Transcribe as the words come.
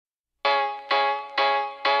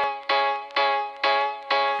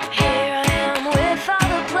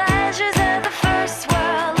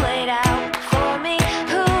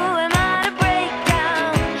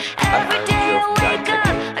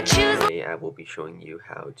be showing you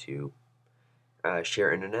how to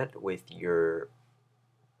share internet with your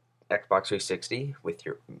Xbox 360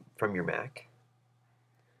 from your Mac.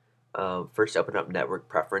 First, open up Network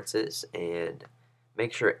Preferences and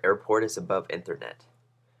make sure Airport is above Internet.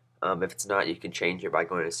 If it's not, you can change it by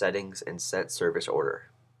going to Settings and Set Service Order.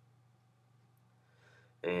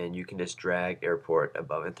 And you can just drag Airport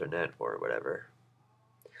above Internet or whatever.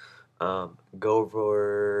 Go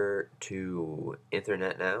over to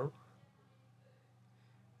Internet now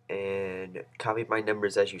and copy my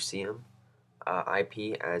numbers as you see them.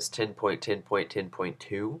 IP as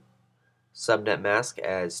 10.10.10.2, Subnet Mask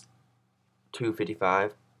as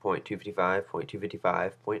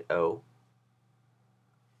 255.255.255.0,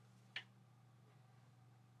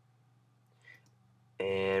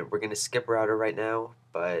 and we're going to skip router right now,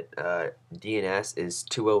 but DNS is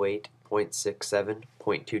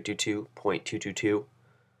 208.67.222.222.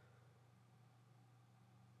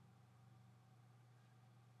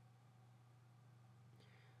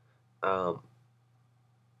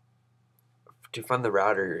 To find the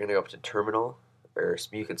router, you're going to go up to Terminal, or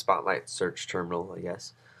you can Spotlight search Terminal, I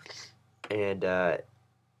guess, and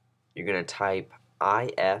you're going to type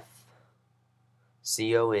IFCONFIG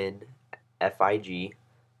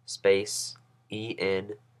space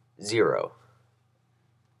EN0.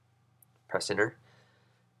 Press enter.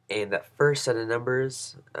 And that first set of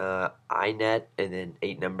numbers, Inet, and then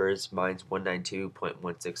 8 numbers, mine's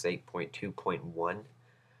 192.168.2.1.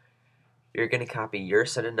 You're going to copy your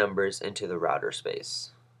set of numbers into the router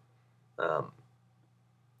space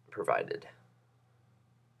provided.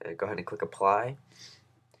 And go ahead and click Apply,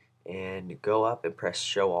 and go up and press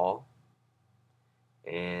Show All,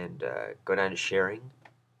 and go down to Sharing,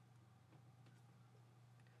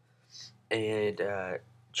 and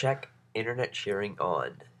check Internet Sharing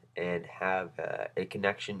on, and have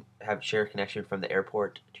share connection from the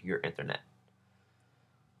airport to your internet.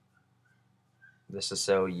 This is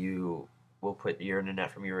so you will put your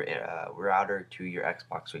internet from your router to your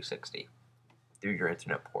Xbox 360 through your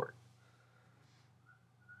internet port.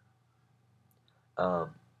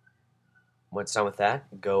 Once done with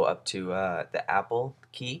that, go up to the Apple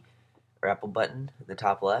key or Apple button in the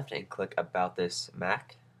top left and click About This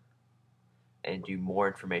Mac and do More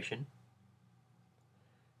Information,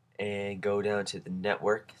 and go down to the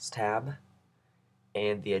Networks tab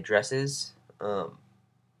and the Addresses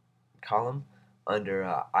column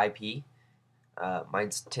under IP.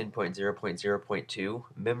 Mine's 10.0.0.2.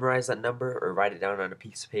 Memorize that number or write it down on a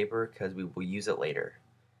piece of paper because we will use it later.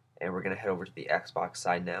 And we're going to head over to the Xbox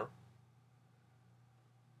side now.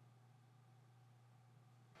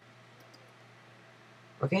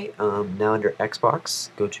 Okay, now under Xbox,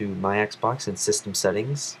 go to My Xbox and System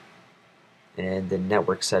Settings, and then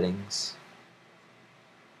Network Settings,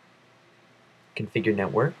 Configure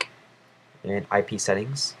Network, and IP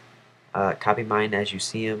Settings. Copy mine as you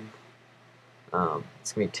see them.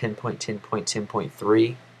 It's going to be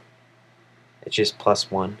 10.10.10.3. It's just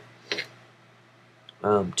 +1.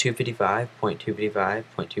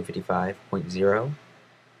 255.255.255.0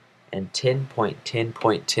 and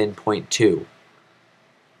 10.10.10.2.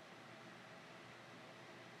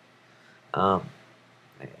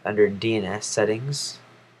 Under DNS settings,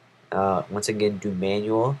 once again do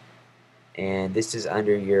manual, and this is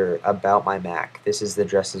under your About My Mac. This is the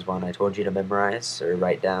addresses one I told you to memorize or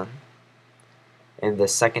write down. And the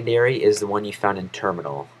secondary is the one you found in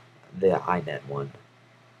terminal, the Inet one.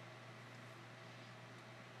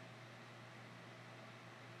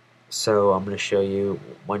 So I'm going to show you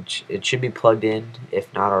once it should be plugged in.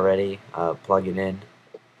 If not already, plug it in.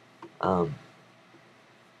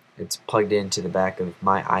 It's plugged into the back of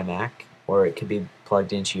my iMac, or it could be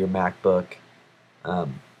plugged into your MacBook,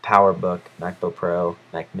 PowerBook, MacBook Pro,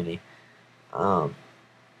 Mac Mini.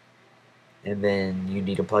 And then you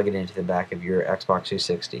need to plug it into the back of your Xbox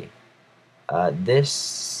 360. This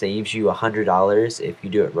saves you $100 if you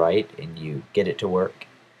do it right and you get it to work.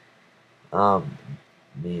 I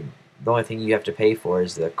mean, the only thing you have to pay for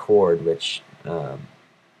is the cord, which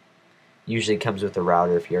usually comes with the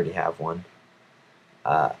router if you already have one.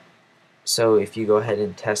 So if you go ahead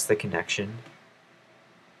and test the connection,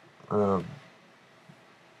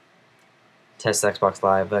 test Xbox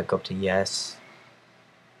Live, go up to Yes.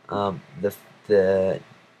 The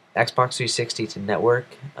Xbox 360 to network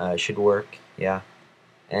should work, yeah,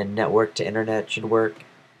 and network to internet should work.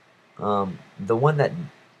 The one that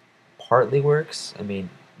partly works, I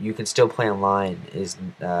mean, you can still play online, is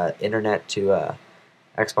internet to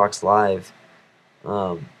Xbox Live.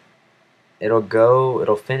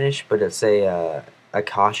 It'll finish, but it's a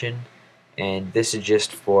caution, and this is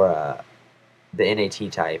just for the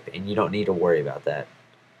NAT type, and you don't need to worry about that.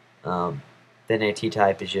 The NAT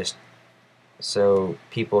type is just so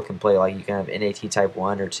people can play, like you can have NAT type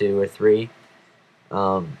 1 or 2 or 3.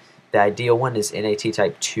 The ideal one is NAT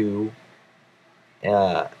type 2.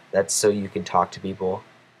 That's so you can talk to people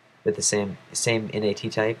with the same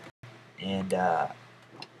NAT type. And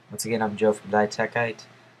once again, I'm Joe from DiTechite.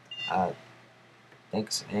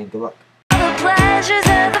 Thanks and good luck. The pleasures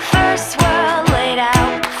of the first world laid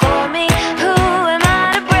out.